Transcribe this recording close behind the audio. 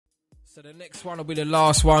So the next one will be the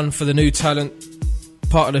last one for the new talent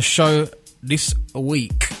part of the show this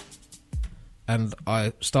week. And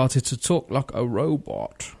I started to talk like a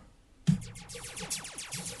robot.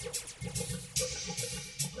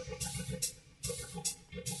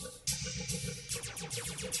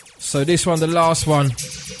 So this one, the last one.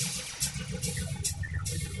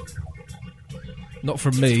 Not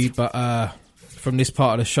from me, but from this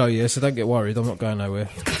part of the show, yeah, so don't get worried, I'm not going nowhere.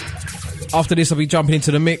 After this, I'll be jumping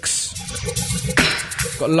into the mix.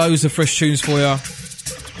 Got loads of fresh tunes for you.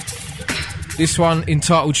 This one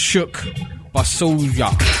entitled Shook by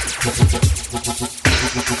Saulya.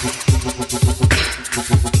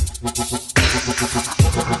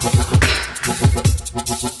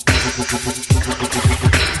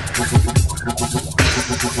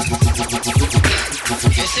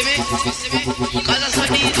 You see me? Cause I saw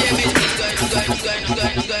DJ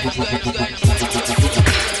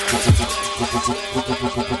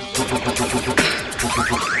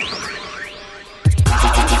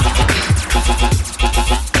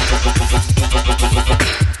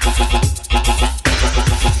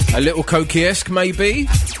A little Cokie-esque, maybe,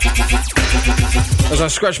 as I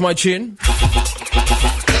scratch my chin.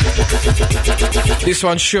 This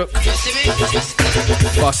one, Shook by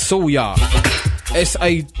Saulya.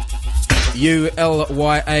 S-A-U-L-Y-A.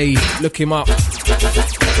 Look him up.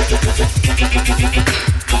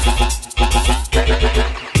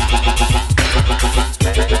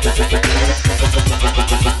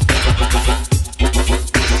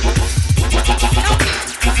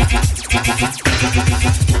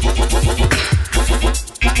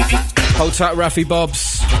 Hold tight, Raffy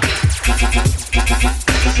Bobs.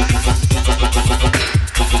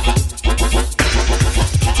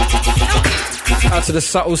 Out to the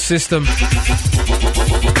subtle system.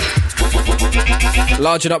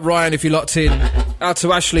 Largen up Ryan if you're locked in. Out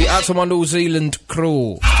to Ashley, out to my New Zealand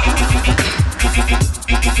crew.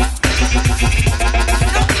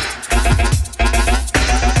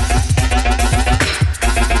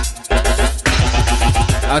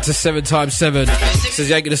 Out to 7x7. Says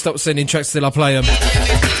you ain't gonna stop sending tracks till I play them.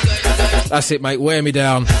 That's it, mate. Wear me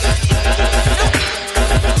down.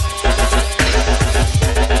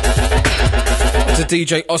 To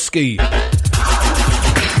DJ Oski.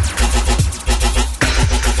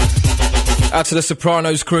 Out to the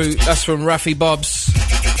Sopranos crew. That's from Raffy Bobs.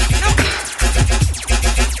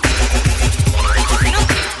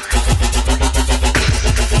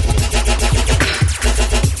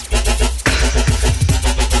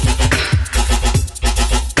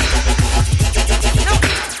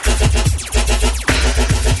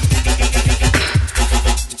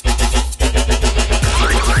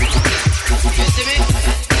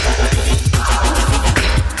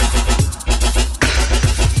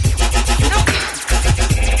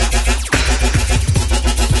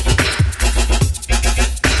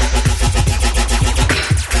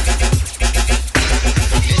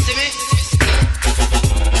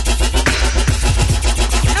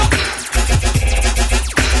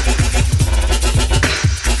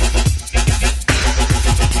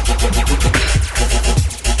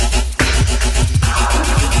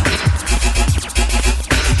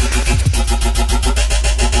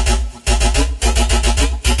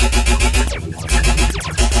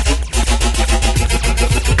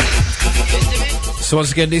 So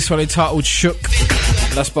once again, this one entitled Shook.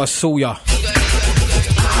 That's by Saulya.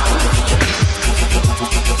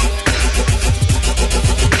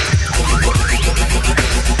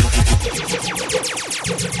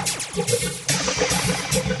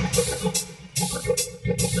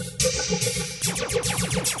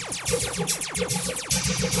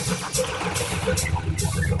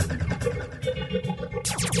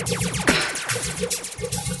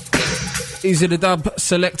 Easy the dub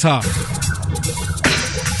selector.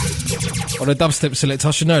 Or the dubstep selector,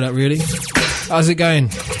 I should know that really. How's it going?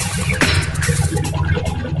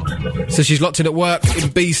 So she's locked in at work in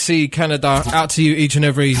BC, Canada. Out to you each and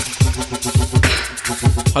every.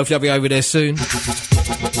 Hopefully I'll be over there soon.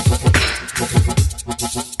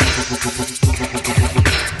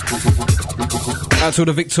 Out to all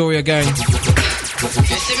the Victoria gang.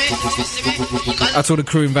 Out to all the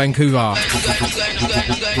crew in Vancouver.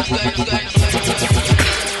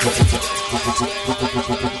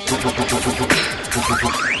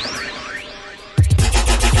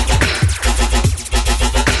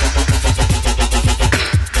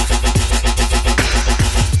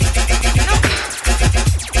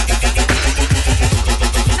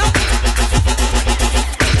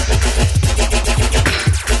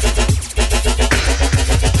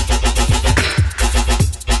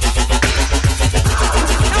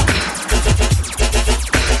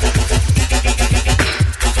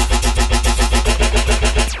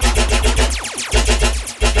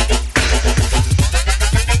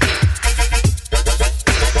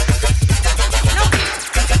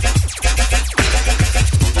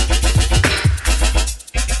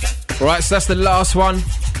 Alright, so that's the last one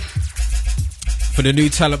for the new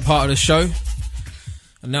talent part of the show.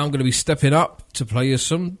 And now I'm going to be stepping up to play you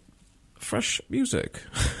some fresh music.